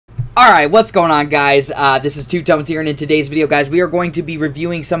Alright, what's going on, guys? This is Two Tones here, and in today's video, guys, we are going to be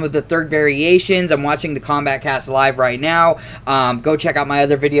reviewing some of the third variations. I'm watching the Kombat cast live right now. Go check out my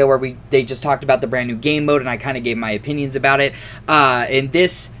other video where they just talked about the brand new game mode, and I kind of gave my opinions about it. In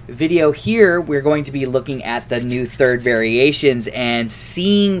this video here, we're going to be looking at the new third variations and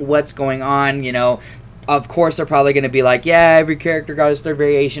seeing what's going on, you know. Of course, they're probably going to be like, yeah, every character got his third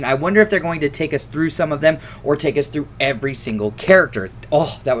variation. I wonder if they're going to take us through some of them or take us through every single character.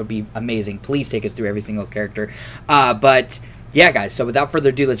 Oh, that would be amazing. Please take us through every single character. But yeah, guys, so without further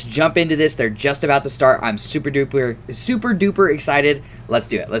ado, let's jump into this. They're just about to start. I'm super duper excited. Let's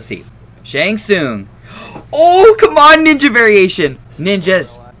do it. Let's see. Shang, Tsung. Oh, come on, ninja variation.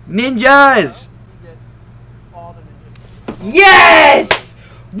 Ninjas. Ninjas. Yes!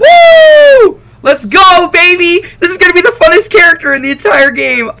 Woo! Let's go, baby! This is gonna be the funnest character in the entire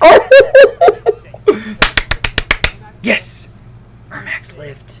game. Oh! Yes! Ermax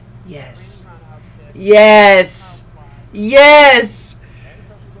lived. Yes. Yes! Yes!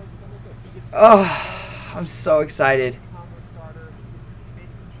 Oh, I'm so excited.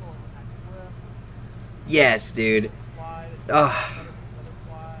 Yes, dude. Oh.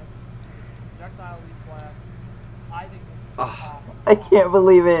 Oh. I can't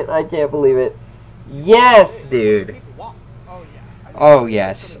believe it. I can't believe it. Yes, dude. Oh,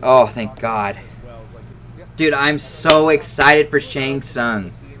 yes. Oh, thank God. Dude, I'm so excited for Shang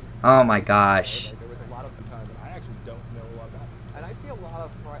Tsung. Oh, my gosh.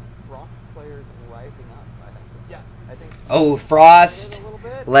 Oh, Frost.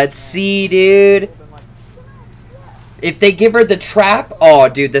 Let's see, dude. If they give her the trap. Oh,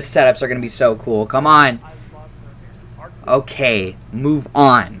 dude, the setups are going to be so cool. Come on. Okay, move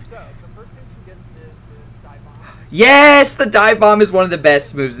on. Yes, the dive bomb is one of the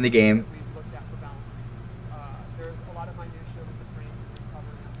best moves in the game.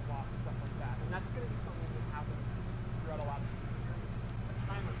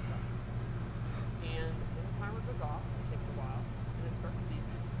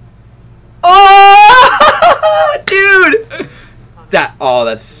 Oh, dude!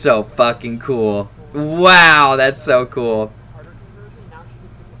 That's so fucking cool. Wow, that's so cool.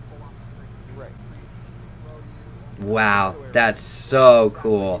 Wow, that's so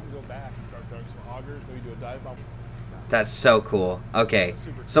cool. That's so cool. Okay,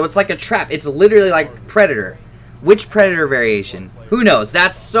 so it's like a trap. It's literally like Predator. Which Predator variation? Who knows?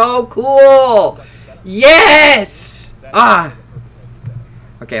 That's so cool! Yes! Ah!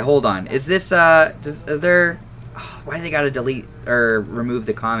 Okay, hold on. Is this, are there... Oh, why do they gotta delete or remove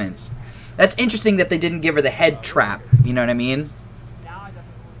the comments? That's interesting that they didn't give her the head trap. You know what I mean?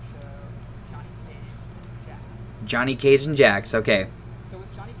 Johnny Cage and Jax, okay. So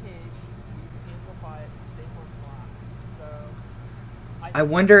with Johnny Cage, you can amplify it safe on block. So I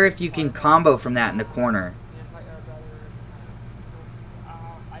wonder if you can combo from that in the corner.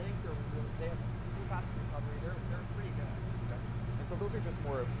 I think they have pretty fast recovery. They're pretty good. Okay. And so those are just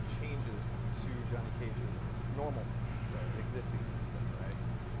more of changes to Johnny Cage's normal existing moves, right?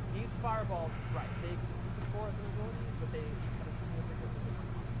 These fireballs, right, they existed before as an ability, but they had a significantly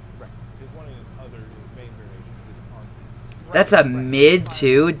different one. Right. Because one of his other main variations. That's a mid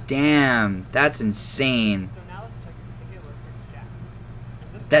too? Damn, that's insane. So now let's take a look at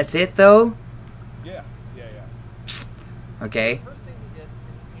Jax. That's it though? Yeah. Okay. The first thing he gets is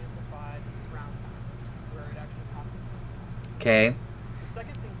amplified ground pound, where it actually pops. Okay. The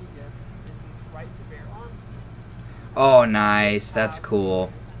second thing he gets is these right to bear arms. Oh, nice. That's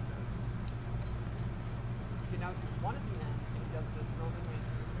cool.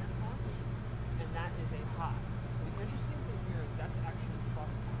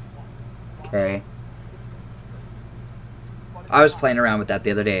 Okay. I was playing around with that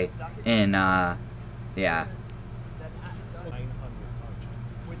the other day, and yeah.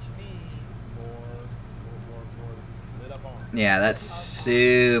 Yeah, that's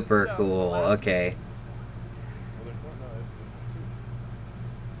super cool. Okay.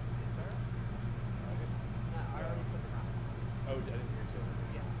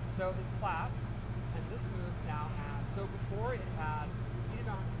 So his clap, and this move now has, so before it had heated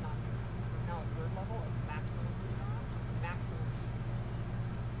arms and non-heated, now a third level of maximum heated arms, maximum.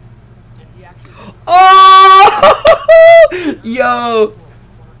 And he actually... Oh! Yo!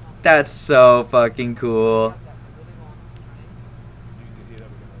 That's so fucking cool.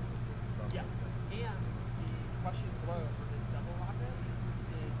 Yes. And the crushing blow for his double rocket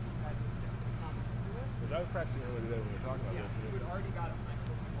is to have his 6 combos into it. But I was practicing earlier today when we were talking about this. You had already got it when I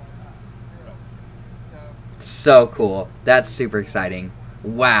told you about that. So cool. That's super exciting.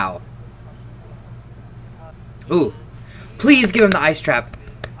 Wow. Ooh. Please give him the ice trap.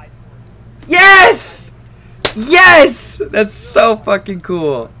 Yes! Yes! That's so fucking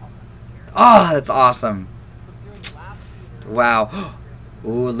cool. Oh, that's awesome. Wow.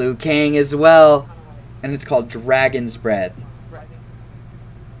 Ooh, Liu Kang as well. And it's called Dragon's Breath.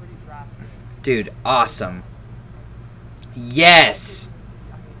 Dude, awesome. Yes!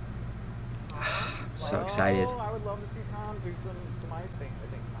 So excited. I would love to see Tom do some ice paint. I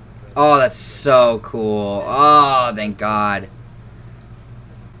think Tom. Oh, that's so cool. Oh, thank God.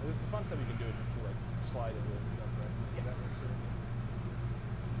 This is the fun stuff you can do. Is just to, like, slide into it and stuff, right? Yeah. That makes sense.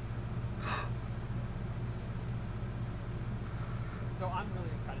 So I'm really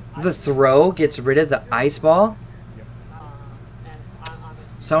excited. The throw gets rid of the ice ball? Yep.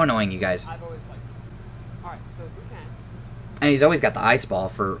 So annoying, you guys. I've always liked this. Alright, so Liu Kang. And he's always got the ice ball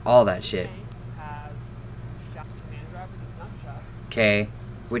for all that shit. Liu Kang has Shang's command grab with his nunchuck. Okay,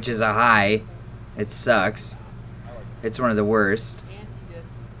 which is a high. It sucks. It's one of the worst. And he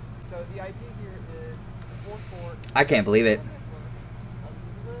gets. So the idea here is 4-4. I can't believe it. A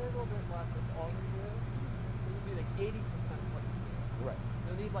little bit less. It's all we do. It'll be like 80% what you do. Right.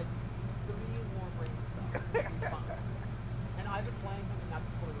 You'll need like 3 more brain cells. It'll be fun. And I've been playing him, and that's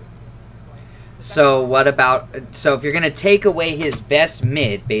totally what it feels like. So what about, so if you're going to take away his best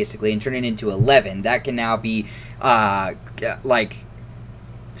mid, basically, and turn it into 11, that can now be, like,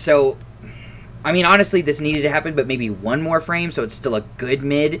 so, I mean, honestly, this needed to happen, but maybe one more frame, so it's still a good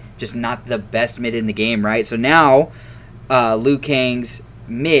mid, just not the best mid in the game, right? So now, Liu Kang's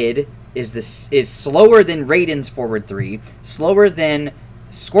mid is slower than Raiden's forward 3, slower than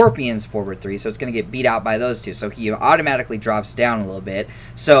Scorpion's forward 3, so it's going to get beat out by those two, so he automatically drops down a little bit.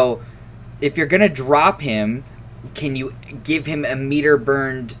 So if you're going to drop him, can you give him a meter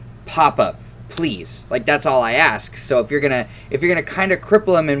burned pop-up, please? Like, that's all I ask. So if you're gonna kind of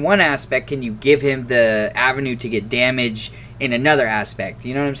cripple him in one aspect, can you give him the avenue to get damage in another aspect?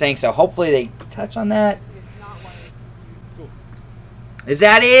 You know what I'm saying? So hopefully they touch on that. It's not like Cool. Is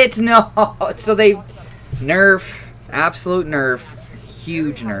that it? No. So they nerf, absolute nerf,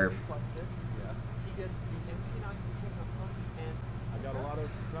 huge nerf. requested. Yes. He gets the MP9 punch and I got a lot of.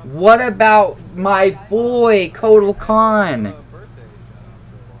 What about my boy Kotal Khan? Birthday shout out for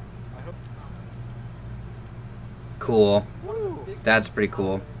a while. I hope. Cool. Woo! That's pretty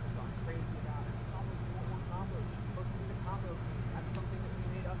cool.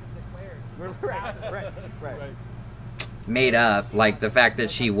 Right. Made up, like the fact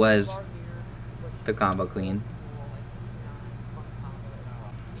that she was the combo queen.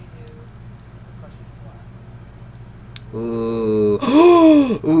 Ooh.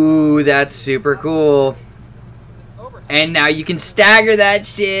 Ooh, that's super cool. And now you can stagger that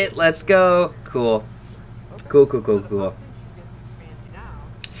shit. Let's go. Cool. Cool, cool, cool, cool.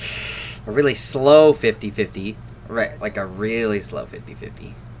 A really slow 50-50. Right, like a really slow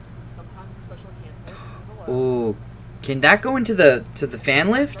 50-50. Ooh. Can that go into the fan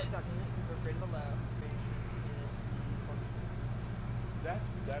lift? That's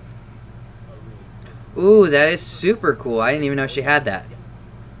a really. Ooh, that is super cool. I didn't even know she had that. I mean,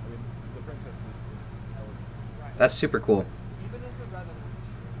 the princess needs some elegance. That's super cool.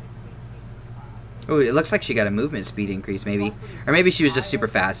 Ooh, it looks like she got a movement speed increase, maybe. Or maybe she was just super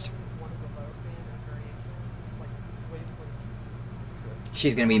fast.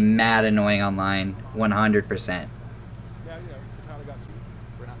 She's gonna be mad annoying online. 100%. Yeah, Katana got some.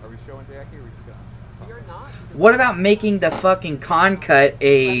 Are we showing Jackie or are we just gonna? What about making the fucking con cut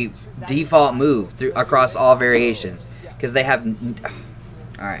a default move through across all variations? Because they have.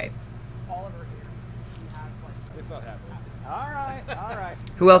 Alright. It's not happening. Alright.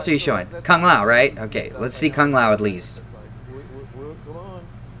 Who else are you showing? Kung Lao, right? Okay, let's see Kung Lao at least. Come on.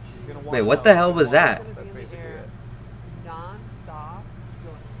 Wait, what the hell was that? That's basically it. Non-stop.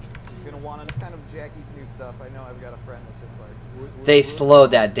 You're gonna want to kind of Jackie's new stuff. I know I've got a friend that's just like. They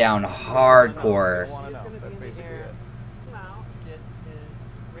slowed that down hardcore. That's basically it.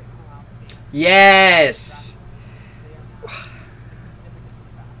 Yes!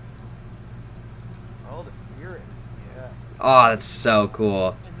 Oh, the spirits. Yes. Oh, that's so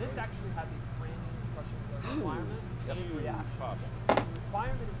cool. And this actually has a brand new crushing blow requirement and reaction. The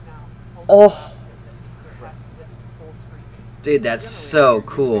requirement is now Oh. last hit that so it has to hit full screen basically. Dude, that's so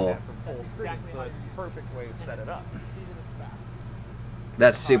cool. From full screen, so it's a perfect way to set it up. See that it's fast.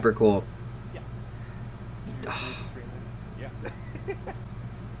 That's super cool. Yes. Yeah. Send it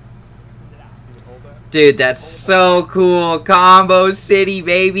out. You would hold that? Dude, that's so cool. Combo City,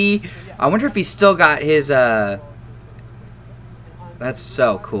 baby. I wonder if he's still got his, That's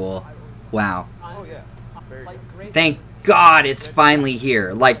so cool. Wow. Oh yeah. Very good. Thank God it's finally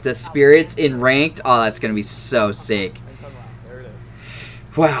here. Like, the spirits in ranked. Oh, that's gonna be so sick. And come on. There it is.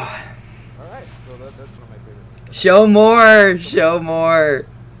 Wow. Show more. Show more.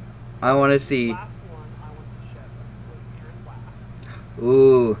 I want to see. Last one I wanted to show was Aaron Black.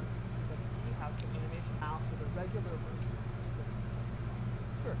 Ooh. Because he has some animation out for the regular version. So,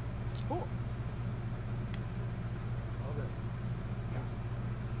 Sure. Cool. All good. Yeah.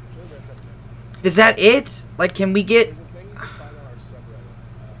 Sure, that's it. Is that it? Like, can we get... There's a thing you can find on our subreddit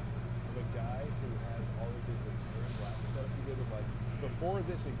of a guy who has all he did was Aaron Black stuff. He did it like before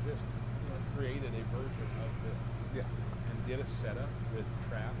this existed. He created a version of this. Yeah. And did a setup with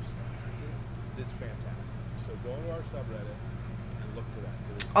traps. It's fantastic. So go to our subreddit and look for that.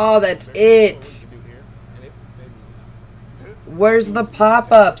 Oh, that's it. Where's the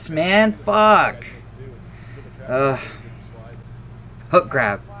pop-ups, man? Fuck. Hook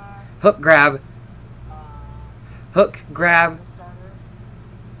grab. Hook grab. Hook grab.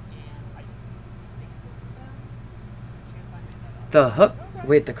 The hook.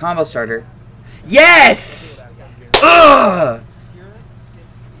 Wait, the combo starter. Yes! Ugh!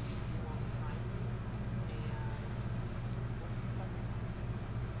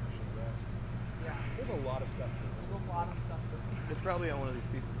 It's probably on one of these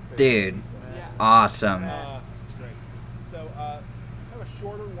pieces of paper. Dude. Awesome. Great. So, I have a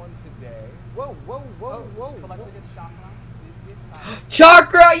shorter one today. Whoa, whoa, whoa, whoa. Collector gets chakra. Please be excited.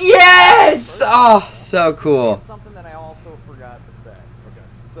 Chakra! Yes! Oh, so cool. It's something that I also forgot to say. Okay.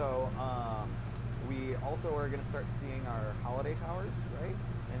 So, we also are going to start seeing our holiday towers, right?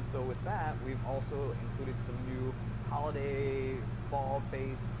 And so with that, we've also included some new holiday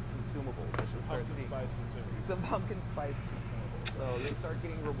fall-based consumables that you'll start Pumpkin seeing. spice consumables. Some pumpkin spice consumables. So you'll start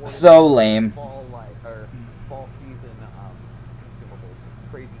getting rewarded. So with lame. Fall light or fall season consumables,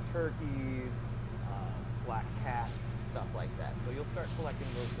 crazy turkeys, black cats, stuff like that. So you'll start collecting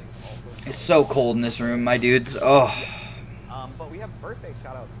those things also. It's so cold in this room, my dudes. Oh. But we have birthday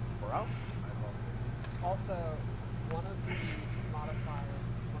shout-outs, bro. Also, one of the modifiers,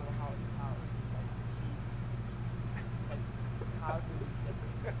 one of the holiday powers, is like, how do we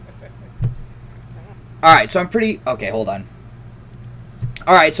get this? Alright, so I'm pretty... Okay, hold on.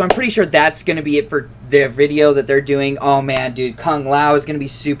 Alright, so I'm pretty sure that's going to be it for the video that they're doing. Oh, man, dude. Kung Lao is going to be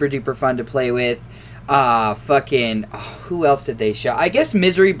super duper fun to play with. Who else did they show? I guess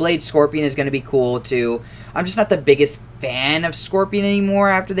Misery Blade Scorpion is going to be cool, too. I'm just not the biggest fan of Scorpion anymore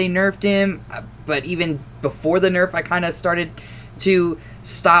after they nerfed him. But even before the nerf, I kind of started to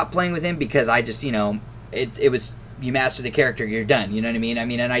stop playing with him because I just, you know, it was... You master the character, you're done. You know what I mean?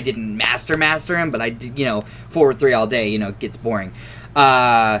 And I didn't master him, but I did, you know, forward 3 all day. You know, it gets boring.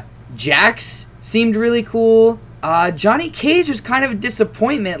 Jax seemed really cool. Johnny Cage was kind of a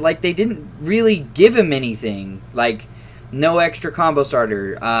disappointment. Like, they didn't really give him anything. Like, no extra combo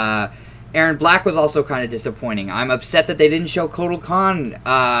starter. Aaron Black was also kind of disappointing. I'm upset that they didn't show Kotal Khan.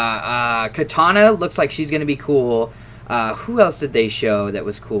 Katana looks like she's going to be cool. Who else did they show that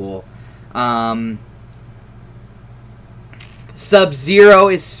was cool? Sub-Zero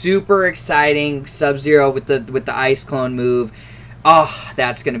is super exciting. Sub-Zero with the ice clone move. Oh,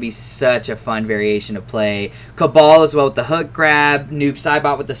 that's going to be such a fun variation to play. Cabal as well with the hook grab. Noob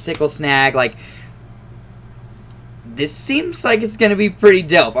Saibot with the sickle snag. Like, this seems like it's going to be pretty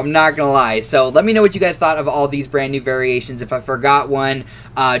dope. I'm not going to lie. So let me know what you guys thought of all these brand new variations. If I forgot one,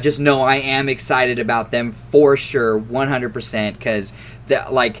 just know I am excited about them for sure. 100%. Because,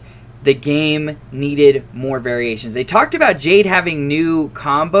 the game needed more variations. They talked about Jade having new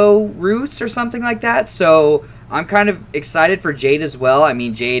combo routes or something like that, so I'm kind of excited for Jade as well. I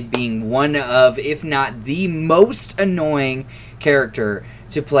mean, Jade being one of, if not the most annoying character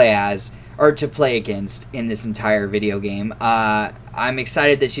to play as, or to play against in this entire video game. I'm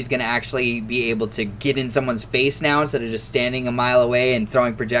excited that she's going to actually be able to get in someone's face now instead of just standing a mile away and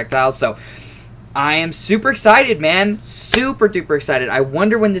throwing projectiles, so... I am super excited, man. Super duper excited. I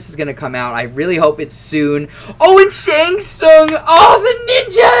wonder when this is going to come out. I really hope it's soon. Oh, and Shang Tsung. Oh, the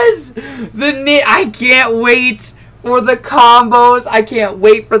ninjas. I can't wait for the combos. I can't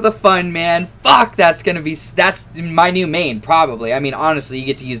wait for the fun, man. Fuck, that's my new main, probably. I mean, honestly, you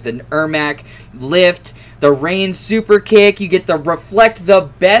get to use the Ermac lift, the rain super kick. You get the reflect,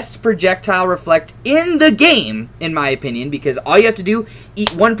 the best projectile reflect in the game, in my opinion, because all you have to do,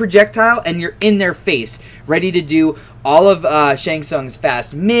 eat one projectile, and you're in their face, ready to do all of Shang Tsung's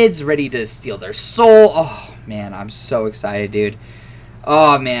fast mids, ready to steal their soul. Oh, man, I'm so excited, dude.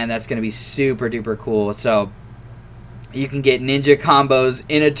 Oh, man, that's going to be super duper cool. So, you can get ninja combos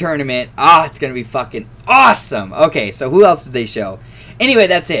in a tournament. Ah, it's going to be fucking awesome. Okay, so who else did they show? Anyway,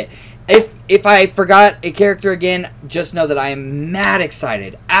 that's it. If I forgot a character again, just know that I am mad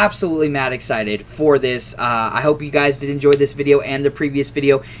excited, absolutely mad excited for this. I hope you guys did enjoy this video and the previous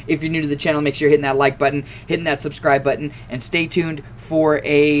video. If you're new to the channel, make sure you're hitting that like button, hitting that subscribe button, and stay tuned for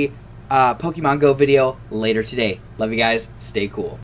a Pokemon Go video later today. Love you guys. Stay cool.